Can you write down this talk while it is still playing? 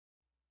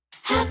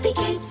Happy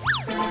Kids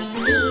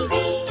TV.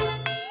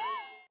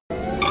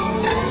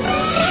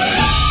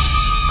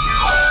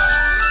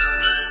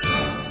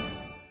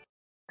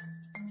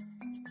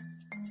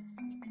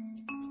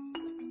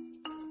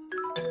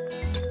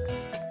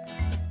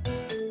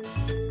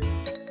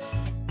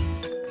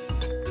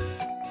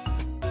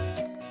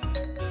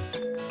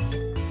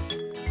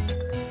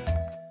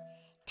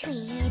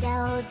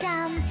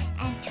 Tweedledum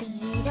and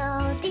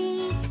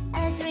Tweedledee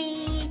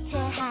agreed to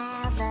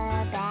have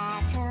a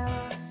battle.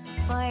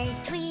 For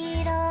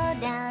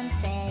Tweedledum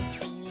said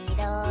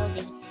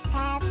Tweedledee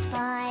had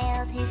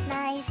spoiled his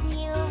nice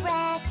new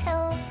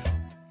rattle.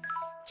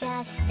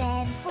 Just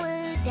then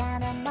flew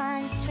down a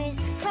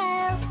monstrous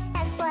crow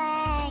as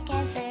black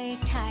as a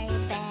tar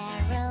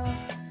barrel,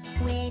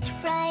 which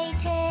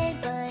frightened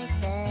both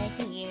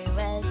the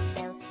heroes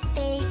so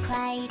they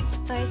quite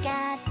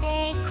forgot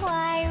their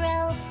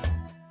quarrel.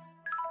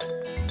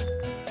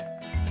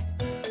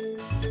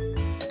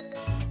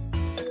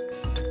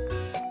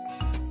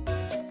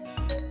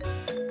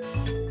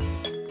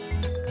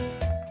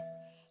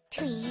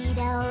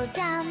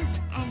 Tweedledum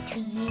and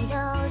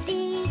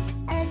Tweedledee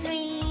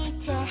agreed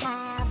to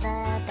have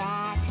a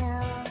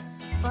battle.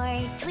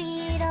 For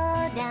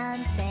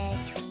Tweedledum said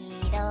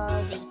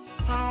Tweedledee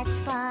had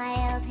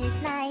spoiled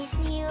his nice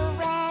new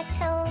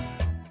rattle.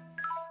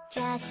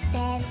 Just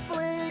then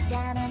flew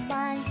down a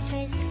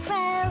monstrous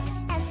crow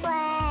as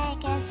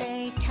black as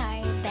a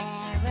tar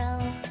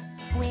barrel,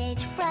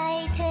 which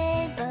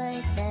frightened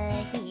both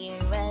the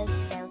heroes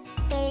so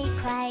they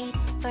quite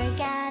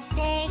forgot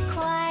their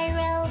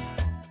quarrel.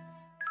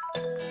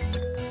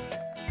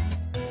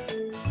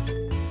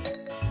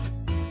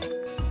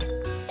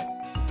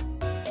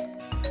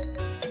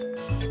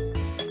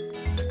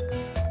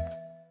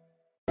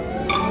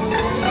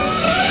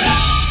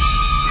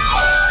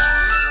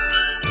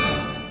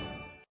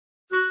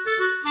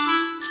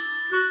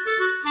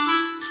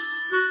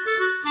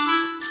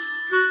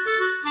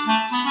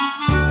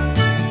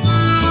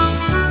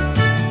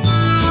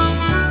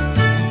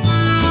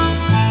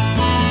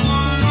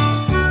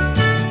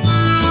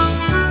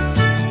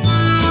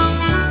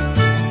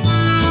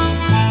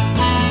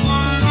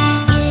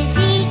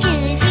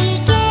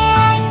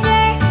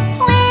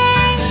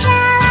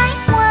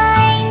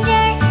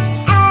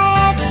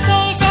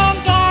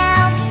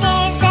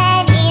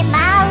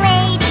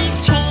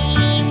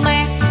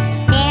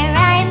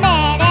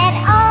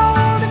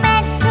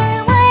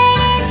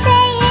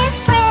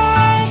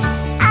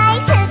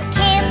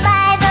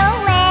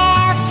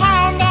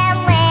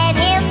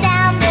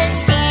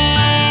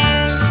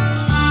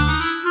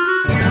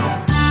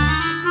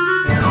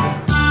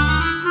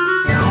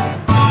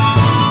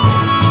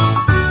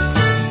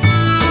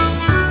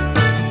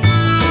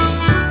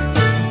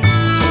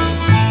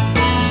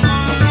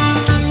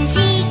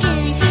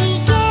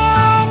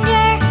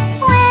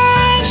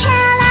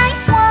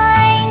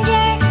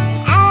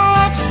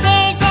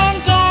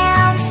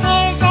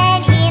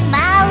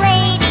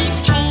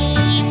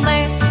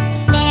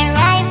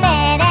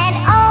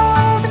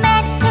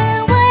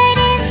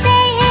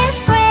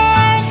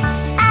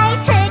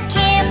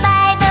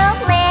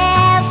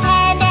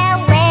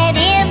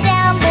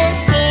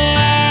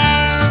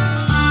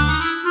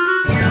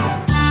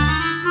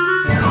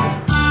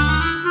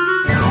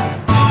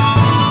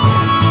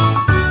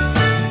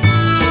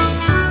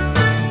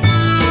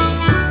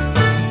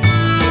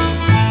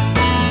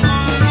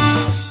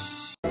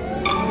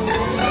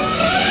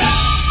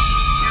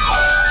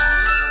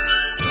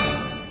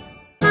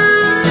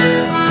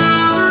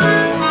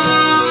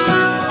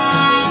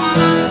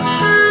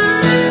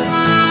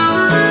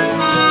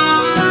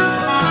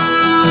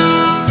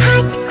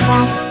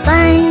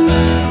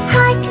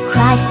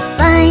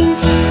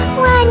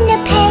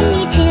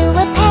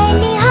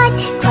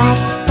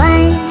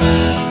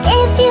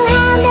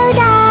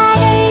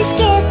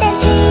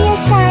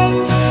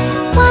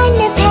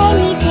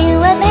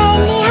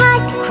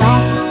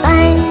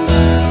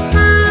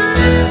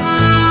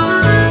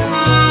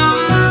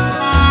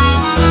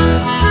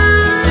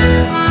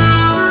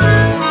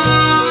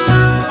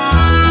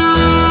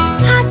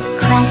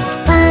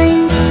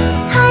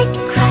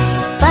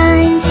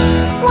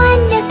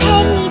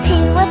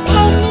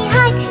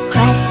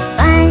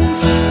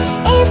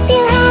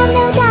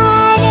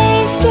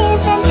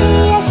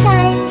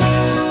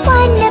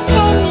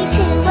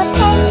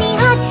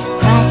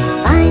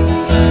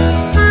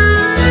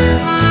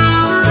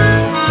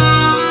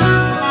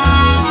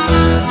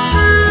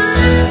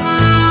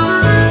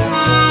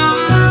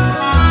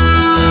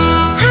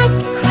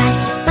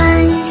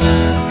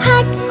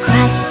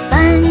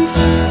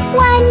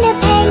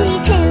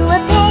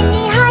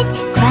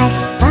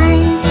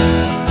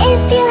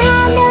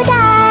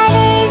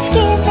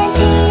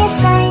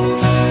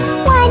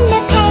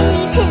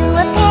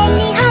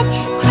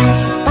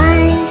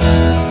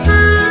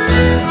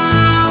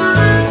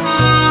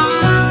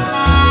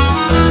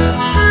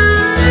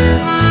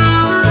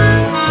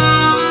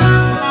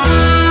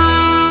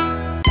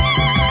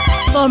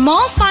 For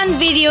more fun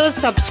videos,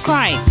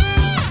 subscribe.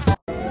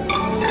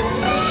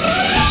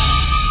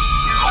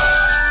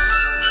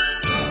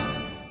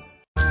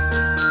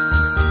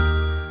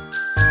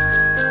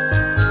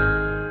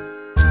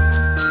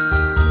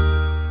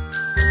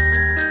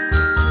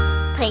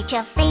 Put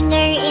your finger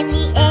in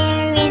the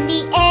air, in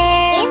the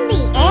air, in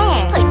the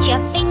air. Put your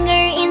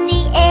finger in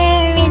the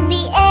air, in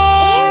the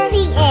air, in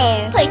the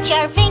air. Put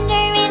your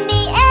finger in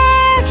the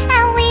air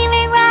and leave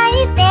it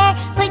right there.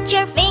 Put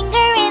your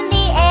finger in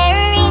the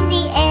air, in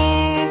the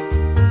air.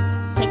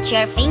 Put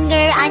your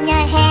finger on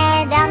your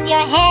head, on your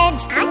head,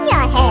 on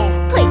your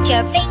head. Put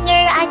your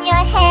finger on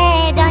your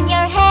head, on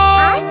your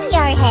head, on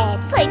your head.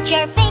 Put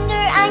your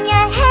finger on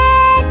your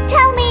head.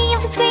 Tell me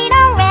if it's green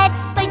or red.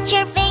 Put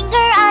your finger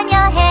on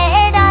your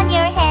head, on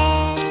your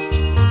head.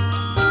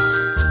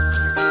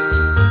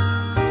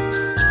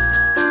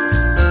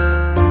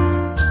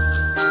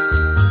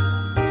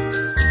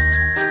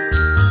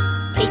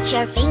 Put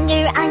your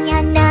finger on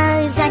your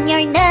nose, on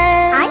your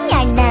nose, on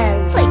your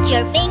nose. Put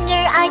your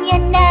finger on your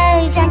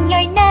nose, on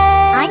your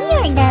nose, on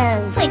your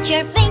nose. Put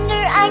your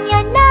finger on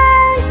your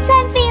nose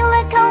and feel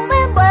a cold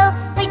wind blow.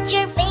 Put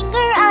your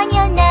finger on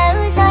your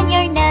nose, on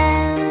your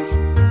nose.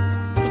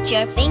 Put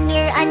your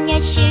finger on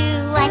your shoe,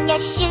 on your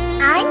shoe,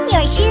 on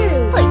your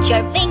shoe. Put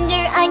your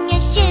finger on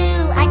your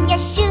shoe, on your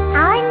shoe,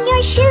 on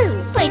your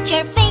shoe. Put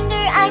your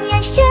finger on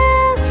your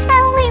shoe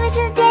and leave it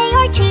a day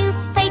or two.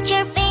 Put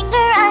your finger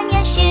on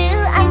your shoe,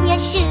 on your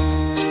shoe.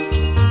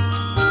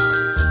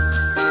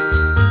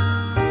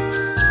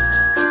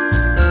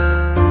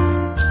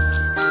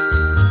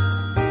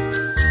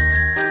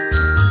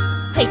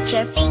 Put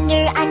your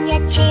finger on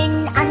your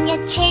chin, on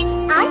your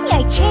chin, on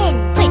your chin.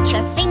 Put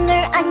your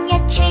finger on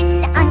your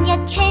chin, on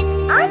your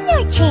chin, on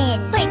your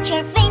chin. Put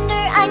your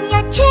finger on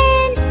your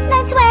chin,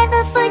 that's where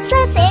the food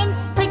slips in.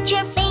 Put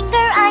your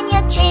finger on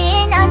your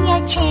chin, on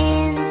your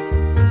chin.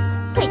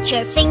 Put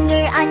your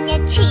finger on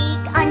your cheek,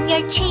 on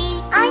your cheek,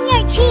 on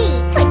your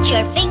cheek. Put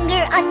your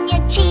finger on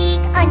your cheek,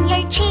 on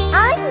your cheek,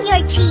 on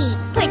your cheek.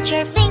 Put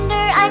your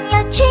finger on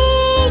your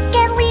cheek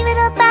and leave it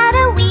about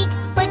a week.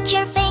 Put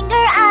your finger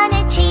on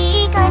a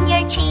cheek, on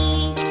your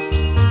cheek.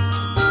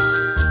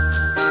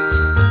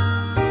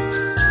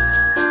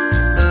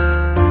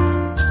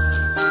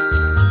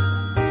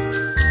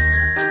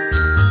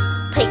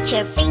 Put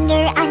your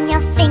finger on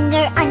your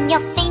finger, on your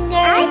finger,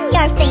 on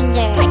your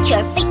finger. Put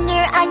your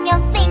finger on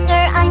your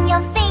finger, on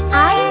your finger,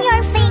 on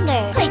your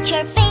finger. Put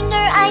your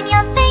finger on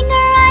your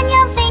finger, on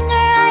your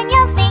finger, on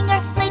your finger.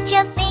 Put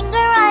your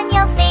finger on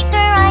your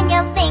finger, on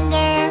your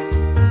finger.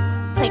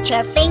 Put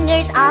your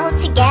fingers all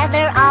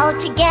together, all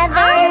together,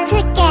 all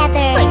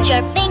together. Put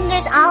your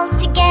fingers all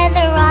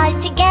together, all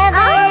together,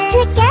 all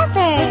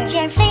together. Put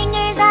your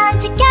fingers all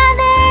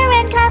together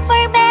and clap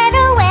for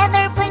better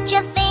weather. Put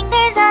your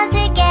fingers all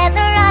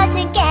together, all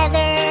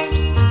together.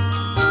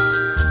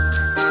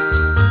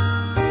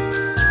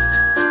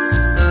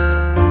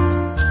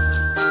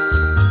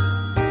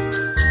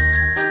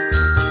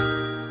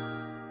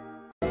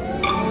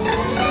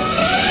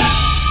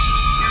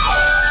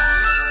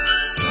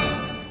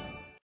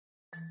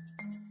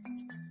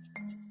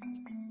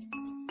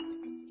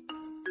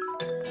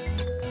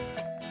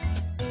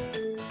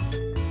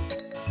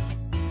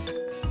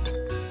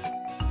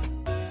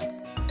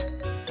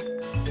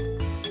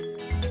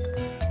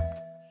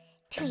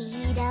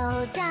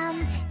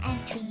 Tweedledum and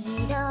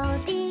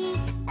Tweedledee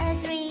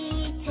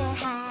agreed to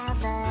have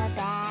a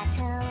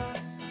battle.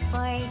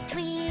 For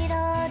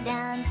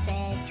Tweedledum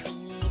said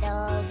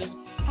Tweedledee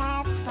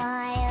had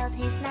spoiled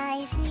his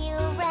nice new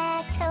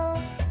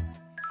rattle.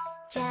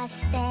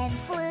 Just then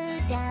flew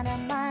down a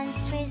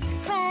monstrous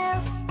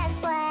crow as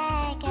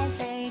black as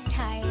a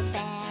tar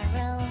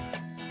barrel,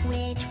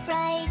 which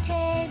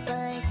frightened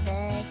both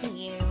the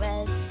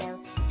heroes so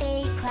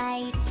they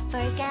quite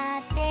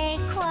forgot their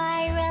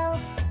quarrel.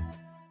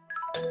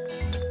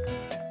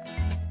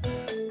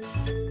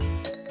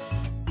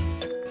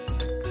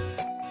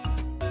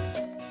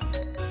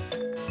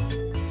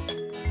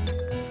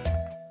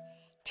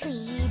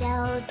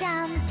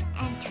 Tweedledum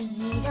and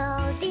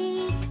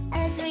Tweedledee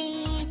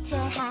agreed to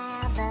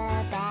have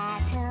a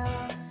battle.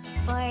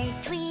 For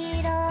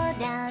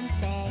Tweedledum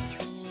said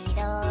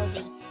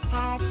Tweedledee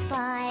had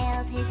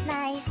spoiled his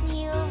nice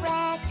new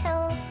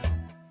rattle.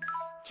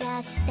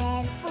 Just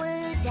then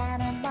flew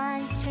down a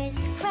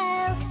monstrous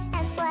crow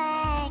as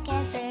black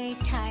as a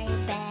tar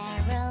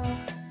barrel,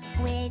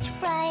 which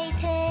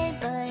frightened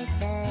both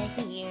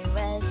the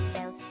heroes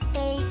so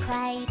they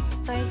quite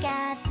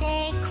forgot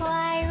their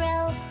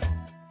quarrel.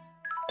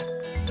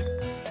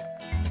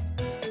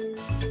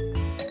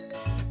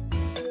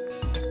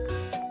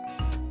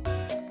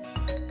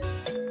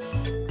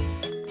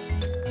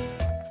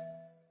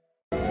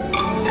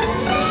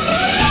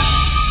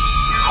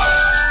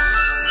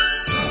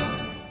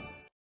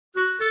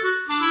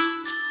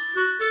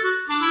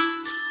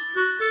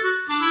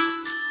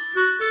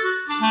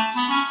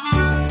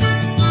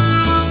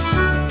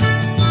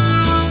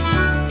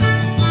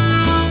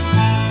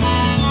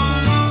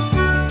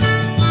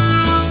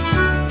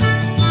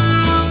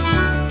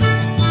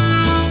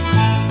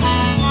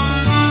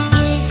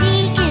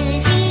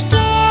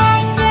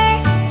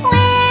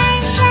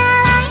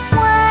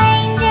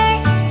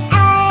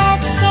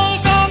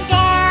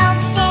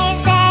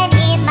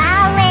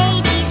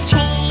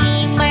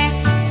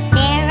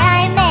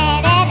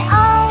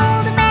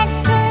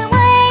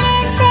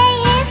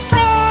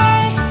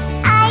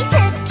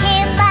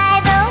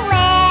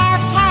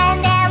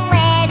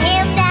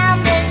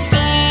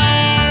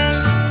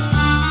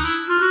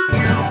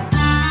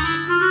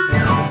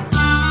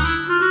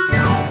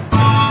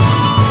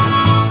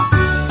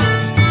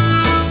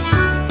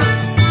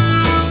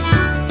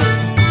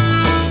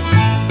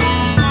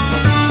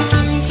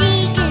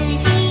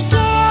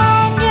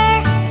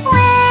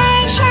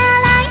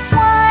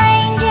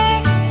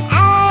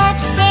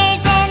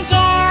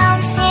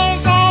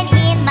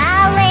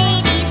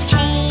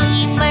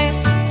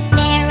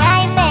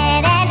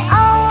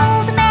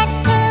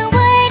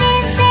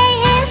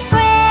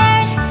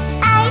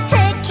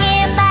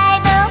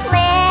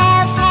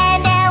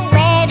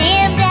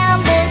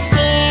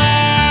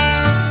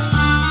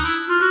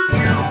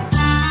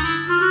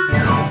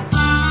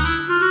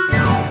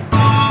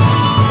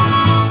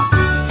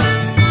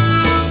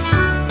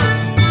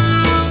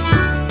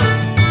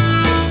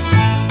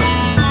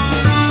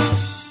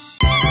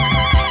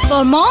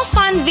 For more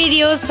fun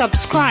videos,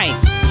 subscribe.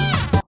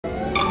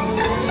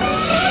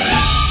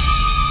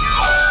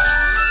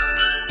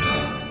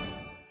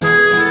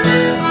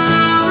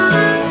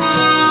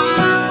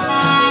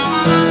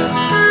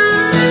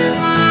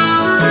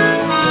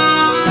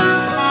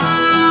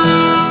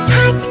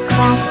 Hot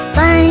cross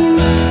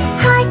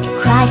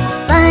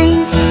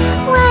buns,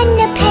 1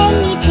 a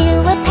penny, 2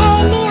 a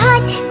penny,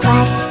 hot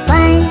cross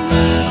buns.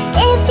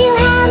 If you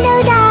have no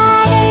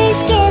daughters,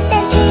 give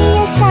them to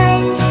your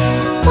sons.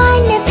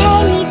 1 a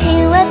penny, 2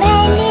 a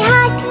penny,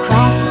 hot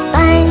cross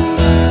buns.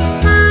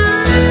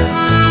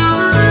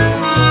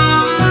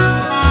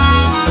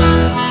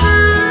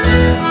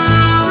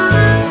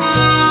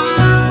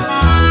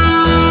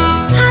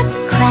 Hot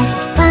cross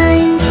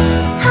buns,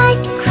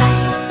 hot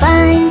cross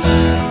buns,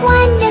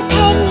 1 a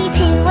penny,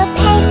 2 a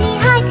penny,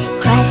 hot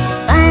cross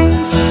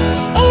buns.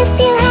 If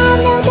you have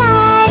no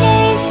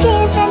daughters,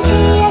 give them to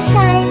your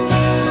sons.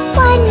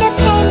 1 a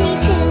penny,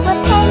 2 a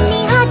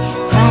penny, hot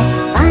cross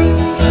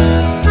buns.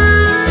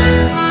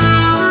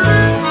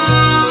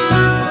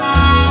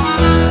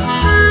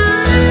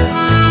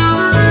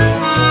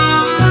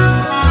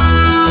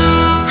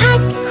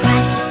 Hot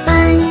cross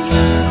buns,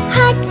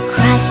 hot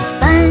cross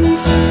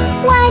buns,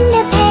 1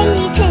 a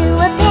penny, 2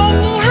 a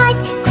penny, hot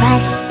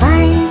cross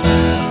buns.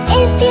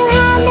 If you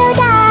have no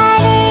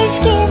daughters,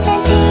 give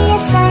them to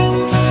your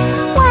sons.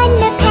 1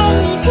 a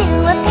penny, 2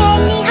 a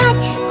penny, hot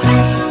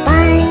cross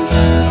buns.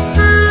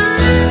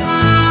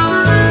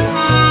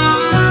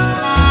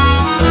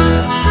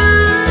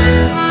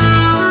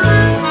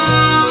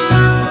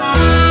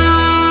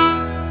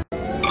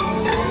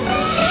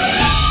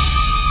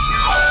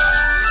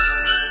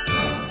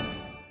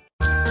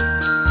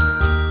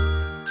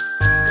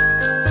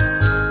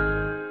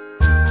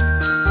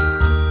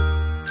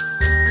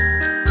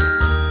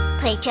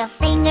 Put your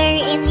finger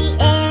in the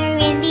air,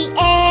 in the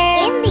air,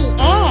 in the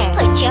air.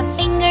 Put your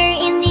finger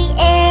in the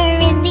air,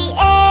 in the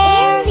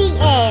air, in the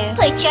air.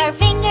 Put your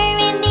finger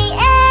in the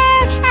air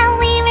and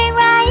leave it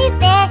right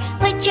there.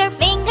 Put your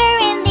finger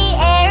in the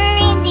air,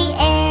 in the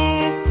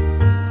air.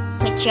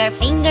 Put your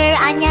finger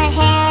on your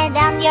head,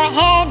 on your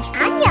head,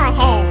 on your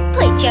head.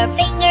 Put your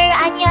finger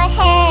on your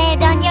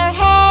head, on your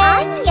head,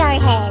 on your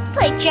head.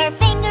 Put your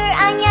finger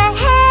on your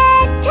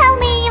head. Tell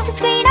me if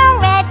it's green or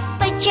red.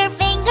 Put your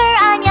finger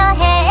on your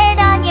head,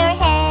 on your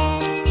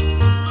head.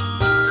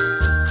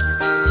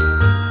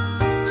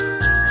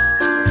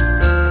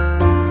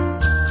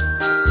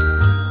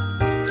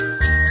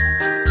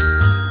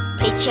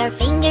 Put your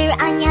finger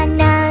on your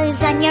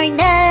nose, on your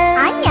nose,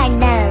 on your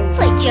nose.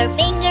 Put your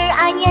finger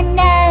on your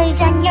nose,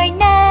 on your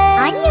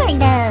nose, on your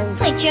nose.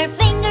 Put your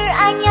finger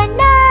on your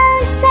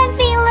nose and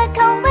feel a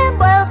cold wind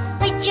blow.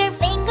 Put your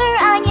finger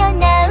on your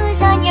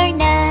nose, on your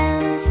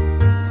nose.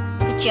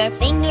 Put your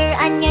finger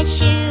on your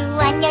shoe,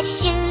 on your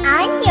shoe,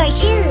 on your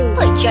shoe.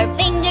 Put your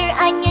finger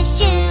on your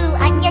shoe,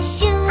 on your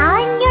shoe,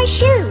 on your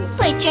shoe.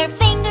 Put your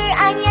finger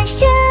on your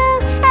shoe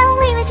and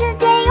leave it a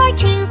day or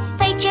two.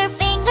 Put your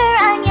finger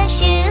on your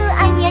shoe,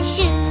 on your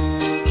shoe.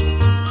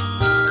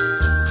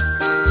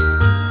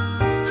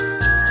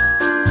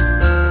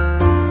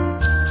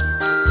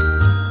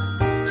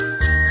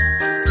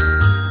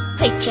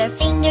 Put your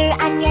finger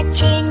on your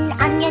chin,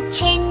 on your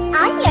chin,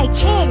 on your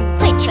chin.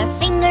 Put your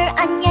finger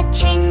on your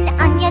chin,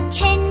 on your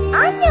chin,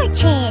 on your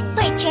chin.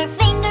 Put your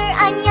finger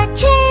on your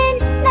chin,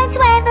 that's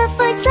where the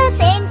food slips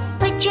in.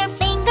 Put your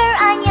finger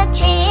on your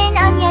chin,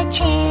 on your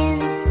chin.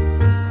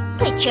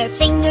 Put your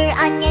finger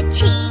on your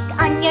cheek,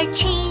 on your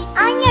cheek,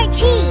 on your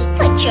cheek.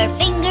 Put your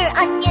finger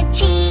on your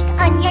cheek,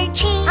 on your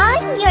cheek,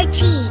 on your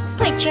cheek.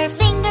 Put your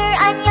finger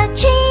on your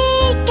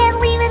cheek and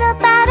leave it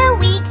about a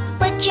week.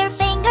 Put your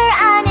finger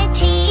on a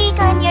cheek,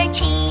 on your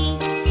cheek.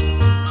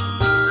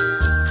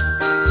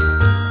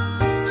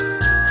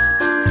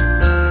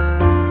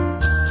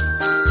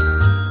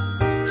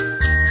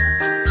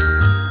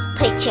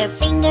 Put your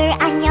finger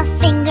on your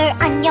finger,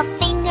 on your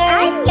finger,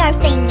 on your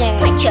finger.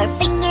 Put your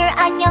finger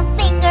on your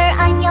finger,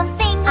 on your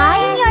finger,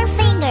 on your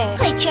finger.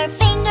 Put your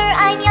finger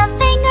on your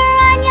finger,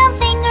 on your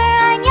finger,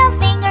 on your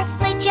finger.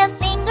 Put your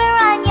finger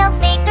on your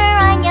finger,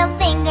 on your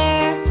finger.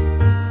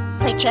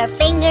 Put your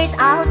fingers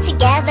all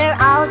together,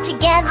 all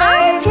together,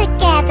 all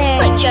together.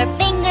 Put your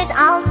fingers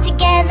all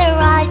together,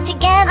 all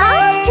together,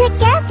 all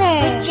together.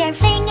 Put your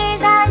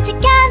fingers all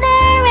together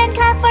and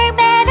clap for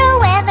better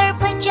weather.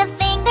 Put your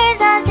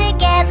fingers all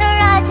together,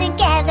 all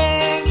together.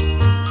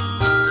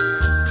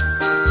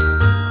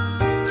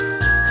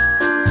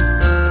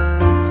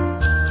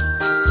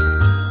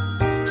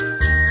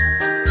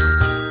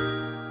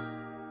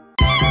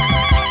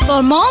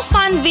 For more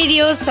fun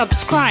videos,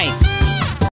 subscribe.